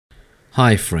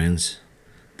Hi, friends.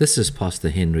 This is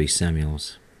Pastor Henry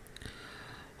Samuels.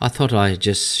 I thought I'd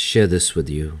just share this with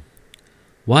you.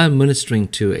 While ministering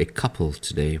to a couple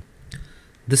today,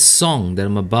 this song that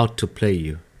I'm about to play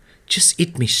you just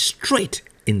hit me straight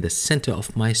in the center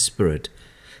of my spirit,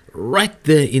 right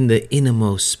there in the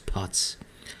innermost parts.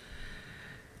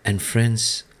 And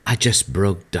friends, I just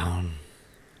broke down.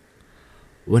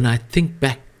 When I think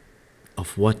back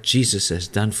of what Jesus has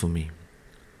done for me,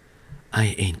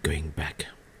 I ain't going back.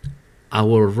 I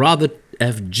will rather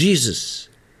have Jesus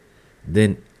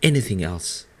than anything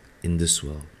else in this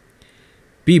world.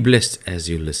 Be blessed as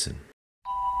you listen.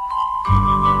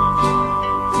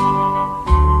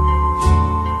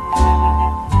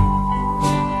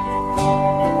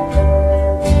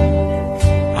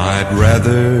 I'd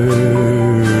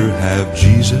rather have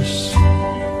Jesus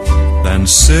than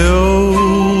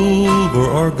silver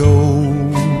or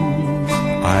gold.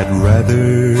 I'd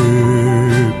rather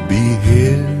be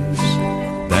His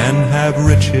than have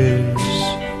riches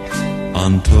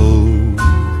untold.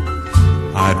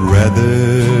 I'd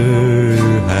rather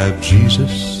have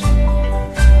Jesus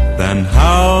than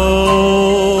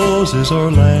houses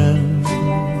or land.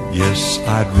 Yes,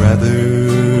 I'd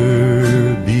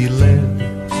rather be led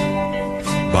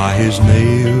by His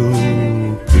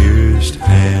nail-pierced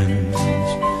hands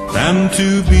than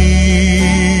to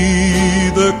be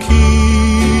the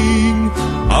king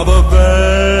of a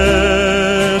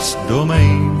vast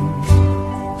domain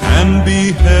and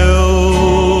be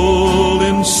held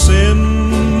in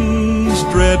sin's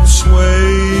dread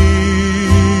sway.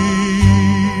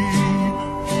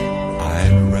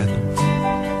 I'd rather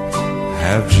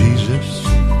have Jesus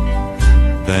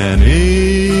than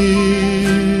anything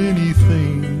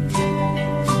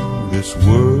this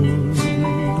world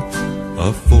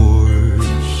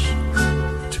affords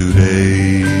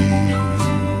today.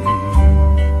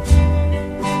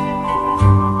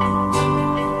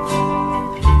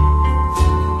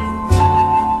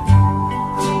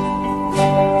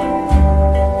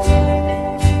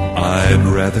 I'd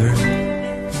rather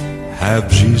have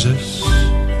Jesus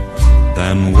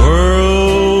than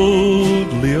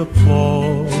worldly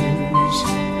applause.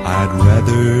 I'd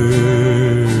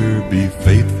rather be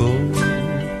faithful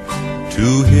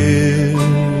to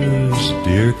His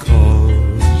dear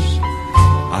cause.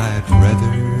 I'd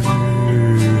rather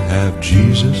have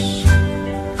Jesus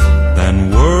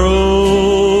than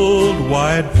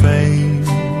worldwide fame.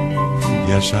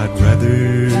 Yes, I'd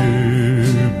rather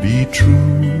be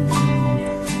true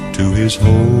to His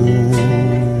holy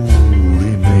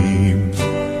name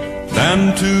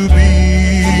than to be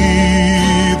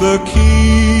the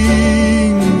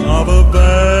king of a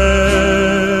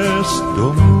vast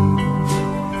domain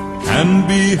and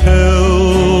be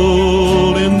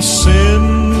held in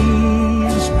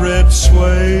sin's dread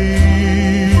sway.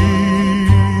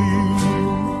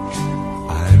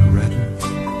 I'd rather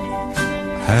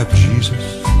have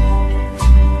Jesus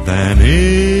than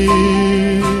anything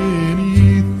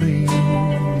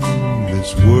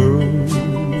this world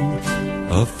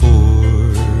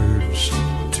affords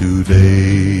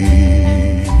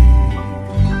today.